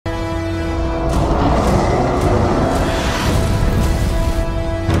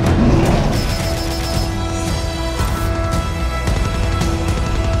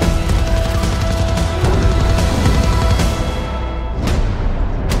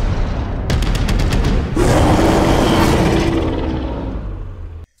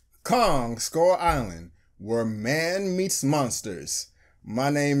Kong Skull Island, where man meets monsters. My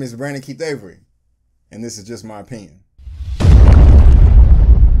name is Brandon Keith Avery, and this is just my opinion.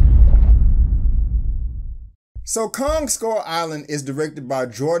 So Kong Skull Island is directed by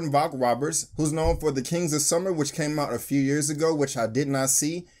Jordan Vogt-Roberts, who's known for The Kings of Summer, which came out a few years ago, which I did not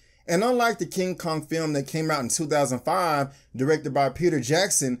see. And unlike the King Kong film that came out in 2005, directed by Peter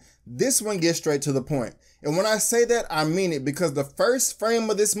Jackson, this one gets straight to the point. And when I say that, I mean it, because the first frame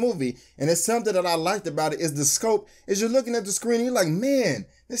of this movie, and it's something that I liked about it, is the scope. Is you're looking at the screen and you're like, man,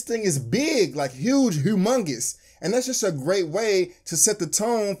 this thing is big, like huge, humongous. And that's just a great way to set the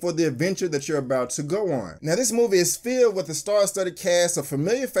tone for the adventure that you're about to go on. Now, this movie is filled with a star-studded cast of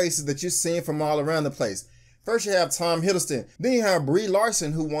familiar faces that you're seeing from all around the place. First, you have Tom Hiddleston. Then you have Brie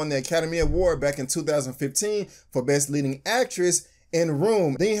Larson, who won the Academy Award back in 2015 for Best Leading Actress in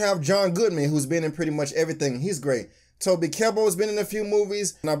Room. Then you have John Goodman, who's been in pretty much everything. He's great. Toby Kebbell has been in a few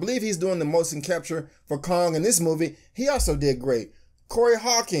movies, and I believe he's doing the motion capture for Kong in this movie. He also did great. Corey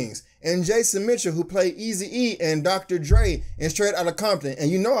Hawkins and Jason Mitchell, who played Eazy-E and Dr. Dre in Straight Outta Compton.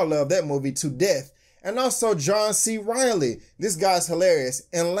 And you know I love that movie to death. And also John C. Reilly. This guy's hilarious.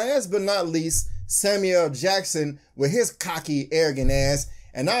 And last but not least, Samuel Jackson with his cocky, arrogant ass.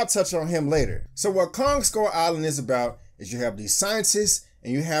 And I'll touch on him later. So what Kong Skull Island is about is you have these scientists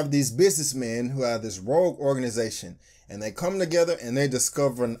and you have these businessmen who have this rogue organization. And they come together and they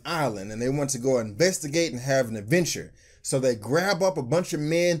discover an island and they want to go investigate and have an adventure. So they grab up a bunch of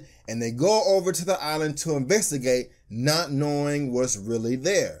men and they go over to the island to investigate, not knowing what's really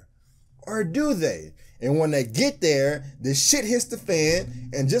there. Or do they? And when they get there, the shit hits the fan,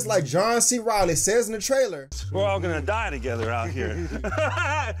 and just like John C. Reilly says in the trailer, we're all gonna die together out here.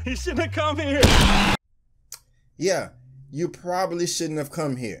 You shouldn't have come here. Yeah, you probably shouldn't have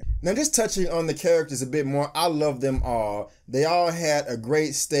come here. Now, just touching on the characters a bit more, I love them all. They all had a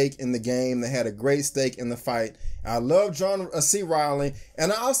great stake in the game. They had a great stake in the fight. I love John C. Reilly,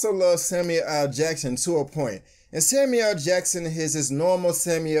 and I also love Samuel L. Jackson to a point. And Samuel L. Jackson is his normal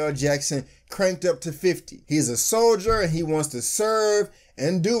Samuel L. Jackson cranked up to 50. He's a soldier and he wants to serve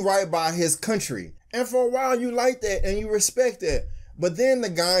and do right by his country. And for a while you like that and you respect that. But then the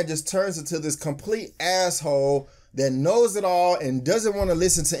guy just turns into this complete asshole that knows it all and doesn't want to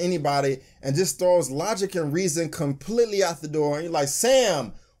listen to anybody and just throws logic and reason completely out the door. And you're like,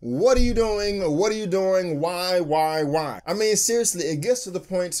 Sam, what are you doing? What are you doing? Why? I mean, seriously, it gets to the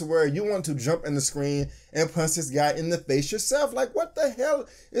point to where you want to jump in the screen and punch this guy in the face yourself. Like, what the hell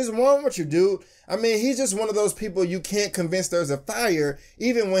is wrong with you, dude? I mean, he's just one of those people you can't convince there's a fire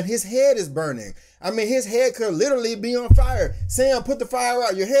even when his head is burning. I mean, his head could literally be on fire. Sam, put the fire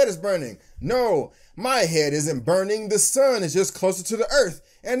out. Your head is burning. No, my head isn't burning. The sun is just closer to the earth.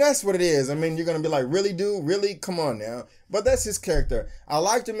 And that's what it is. I mean, you're going to be like, really, dude? Really? Come on now. But that's his character. I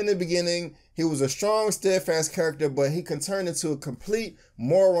liked him in the beginning. He was a strong, steadfast character, but he can turn into a complete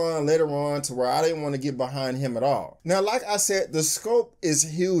moron later on to where I didn't want to get behind him at all. Now, like I said, the scope is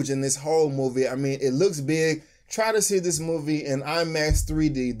huge in this whole movie. I mean, it looks big. Try to see this movie in IMAX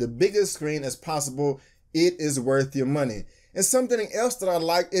 3D, the biggest screen as possible. It is worth your money. And something else that I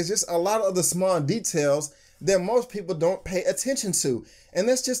like is just a lot of the small details that most people don't pay attention to. And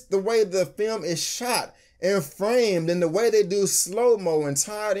that's just the way the film is shot and framed and the way they do slow-mo and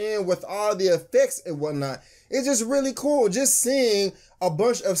tied in with all the effects and whatnot. It's just really cool just seeing a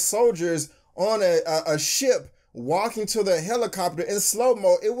bunch of soldiers on a ship walking to the helicopter in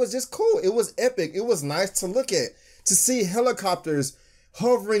slow-mo. It was just cool. It was epic. It was nice to look at. To see helicopters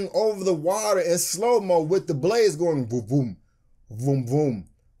hovering over the water in slow-mo with the blades going boom, boom, boom, boom,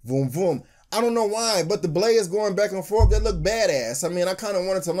 boom, boom. I don't know why, but the blades going back and forth, they look badass. I mean, I kind of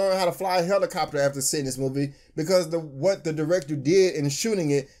wanted to learn how to fly a helicopter after seeing this movie because what the director did in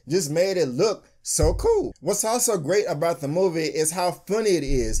shooting it just made it look so cool. What's also great about the movie is how funny it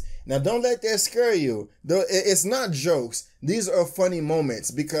is. Now, don't let that scare you. It's not jokes. These are funny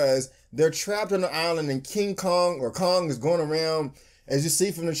moments because they're trapped on the island and King Kong or Kong is going around, as you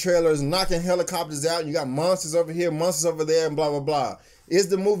see from the trailers, knocking helicopters out. You got monsters over here, monsters over there, and blah, blah, blah. Is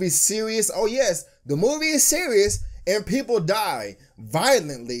the movie serious? Oh, yes, the movie is serious and people die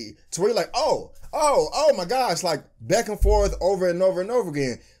violently to where you're like, oh my gosh, like back and forth over and over and over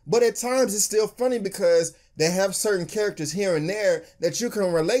again. But at times it's still funny because they have certain characters here and there that you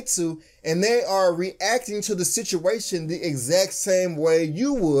can relate to, and they are reacting to the situation the exact same way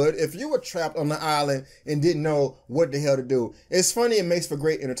you would if you were trapped on the island and didn't know what the hell to do. It's funny, it makes for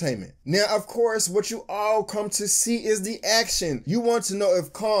great entertainment. Now, of course, what you all come to see is the action. You want to know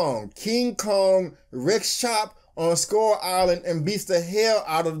if King Kong wrecks shop on Skull Island and beats the hell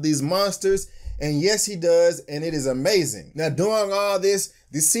out of these monsters. And yes, he does, and it is amazing. Now, doing all this,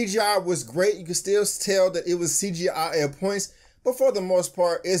 the CGI was great. You can still tell that it was CGI at points, but for the most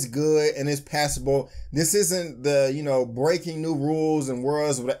part, it's good and it's passable. This isn't the, breaking new rules and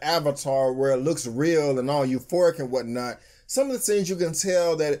worlds with Avatar where it looks real and all euphoric and whatnot. Some of the things you can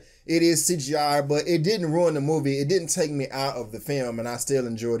tell that it is CGI, but it didn't ruin the movie. It didn't take me out of the film, and I still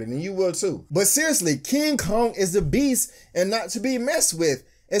enjoyed it, and you will too. But seriously, King Kong is a beast and not to be messed with,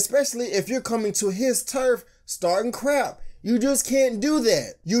 especially if you're coming to his turf starting crap. You just can't do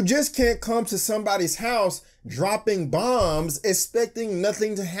that. You just can't come to somebody's house dropping bombs expecting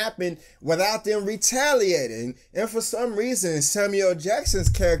nothing to happen without them retaliating. And for some reason, Samuel Jackson's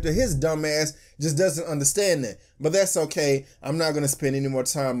character, his dumbass, just doesn't understand that. But that's okay. I'm not going to spend any more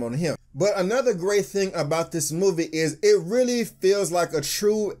time on him. But another great thing about this movie is it really feels like a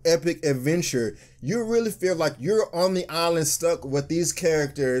true epic adventure. You really feel like you're on the island stuck with these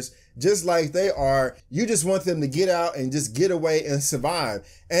characters just like they are. You just want them to get out and just get away and survive.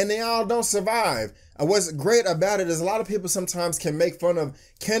 And they all don't survive. What's great about it is a lot of people sometimes can make fun of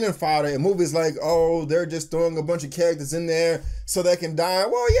cannon fodder in movies like, oh, they're just throwing a bunch of characters in there so they can die.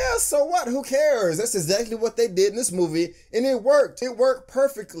 Well, yeah, so what? Who cares? That's exactly what they did in this movie, and it worked. It worked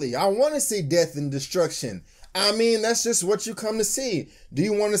perfectly. I want to see death and destruction. I mean, that's just what you come to see. Do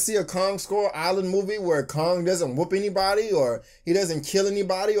you want to see a Kong Skull Island movie where Kong doesn't whoop anybody or he doesn't kill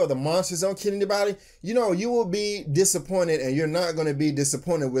anybody or the monsters don't kill anybody? You will be disappointed, and you're not going to be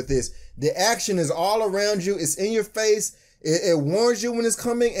disappointed with this. The action is all around you. It's in your face. It warns you when it's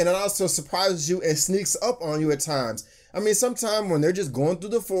coming, and it also surprises you and sneaks up on you at times. I mean, sometimes when they're just going through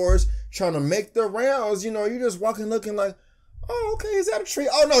the forest trying to make their rounds, you're just walking looking like, oh, okay, is that a tree?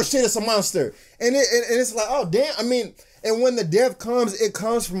 Oh, no, shit, it's a monster. And it's like, oh, damn. I mean, and when the death comes, it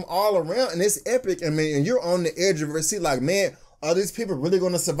comes from all around, and it's epic. I mean, and you're on the edge of your seat like, man, are these people really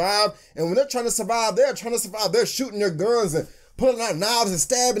going to survive? And when they're trying to survive, they're shooting their guns and pulling out knives and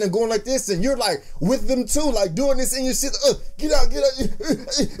stabbing and going like this, and you're like with them too, like doing this in your shit. Get out.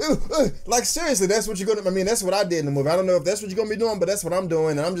 Like seriously, that's what you're gonna. I mean, that's what I did in the movie. I don't know if that's what you're gonna be doing, but that's what I'm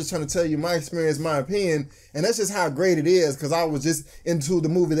doing, and I'm just trying to tell you my experience, my opinion, and that's just how great it is because I was just into the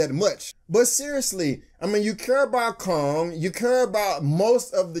movie that much. But seriously, I mean, you care about Kong, you care about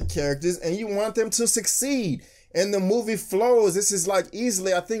most of the characters, and you want them to succeed. And the movie flows. This is like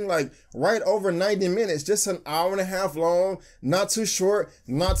easily, I think like right over 90 minutes, just an hour and a half long, not too short,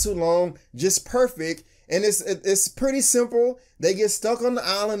 not too long, just perfect. And it's pretty simple. They get stuck on the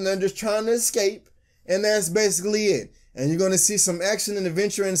island and they're just trying to escape. And that's basically it. And you're going to see some action and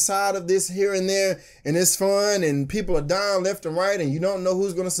adventure inside of this here and there. And it's fun and people are dying left and right and you don't know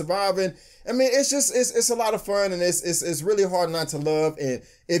who's going to survive. And I mean, it's a lot of fun and it's really hard not to love. And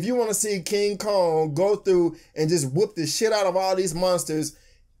if you want to see King Kong go through and just whoop the shit out of all these monsters,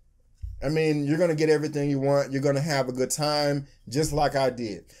 I mean, you're going to get everything you want. You're going to have a good time just like I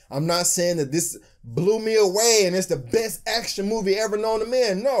did. I'm not saying that this blew me away and it's the best action movie ever known to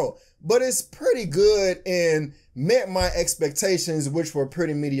man. No, but it's pretty good and met my expectations, which were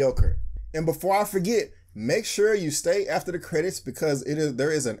pretty mediocre. And before I forget, make sure you stay after the credits because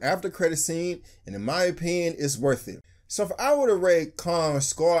there is an after credit scene, and in my opinion, it's worth it. So if I were to rate Kong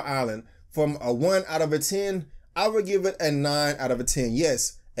Skull Island from a 1 out of a 10, I would give it a 9 out of a 10.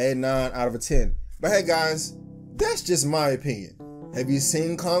 Yes, a 9 out of a 10. But hey guys, that's just my opinion. Have you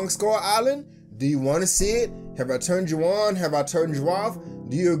seen Kong Skull Island? Do you want to see it? Have I turned you on? Have I turned you off?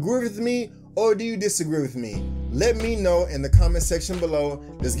 Do you agree with me or do you disagree with me? Let me know in the comment section below.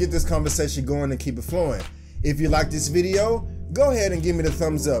 Let's get this conversation going and keep it flowing. If you like this video, go ahead and give me the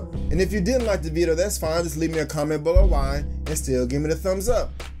thumbs up. And if you didn't like the video, that's fine. Just leave me a comment below why and still give me the thumbs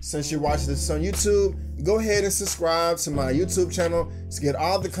up. Since you're watching this on YouTube, go ahead and subscribe to my YouTube channel to get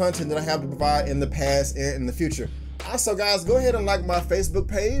all the content that I have to provide in the past and in the future. Also guys, go ahead and like my Facebook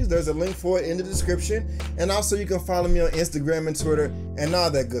page. There's a link for it in the description. And also you can follow me on Instagram and Twitter and all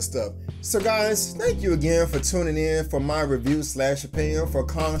that good stuff. So guys, thank you again for tuning in for my review/opinion for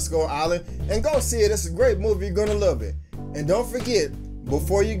Kong Skull Island. And go see it. It's a great movie. You're going to love it. And don't forget,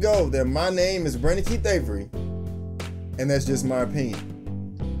 before you go, that my name is Brandon Keith Avery. And that's just my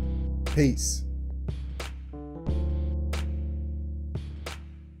opinion. Peace.